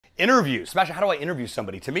Interviews. Sebastian, how do I interview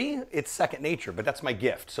somebody? To me, it's second nature, but that's my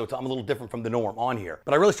gift. So I'm a little different from the norm on here.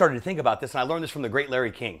 But I really started to think about this, and I learned this from the great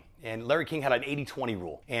Larry King. And Larry King had an 80-20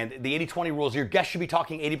 rule. And the 80-20 rule is your guest should be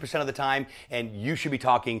talking 80% of the time, and you should be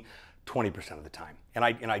talking 20% of the time. And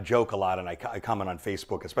I joke a lot, and I comment on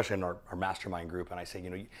Facebook, especially in our mastermind group, and I say,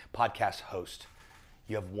 you know, podcast host,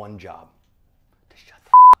 you have one job, to shut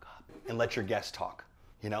the fuck up and let your guests talk.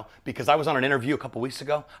 You know, because I was on an interview a couple weeks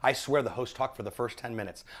ago. I swear the host talked for the first 10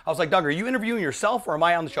 minutes. I was like, Doug, are you interviewing yourself or am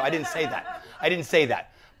I on the show? I didn't say that. I didn't say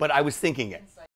that, but I was thinking it.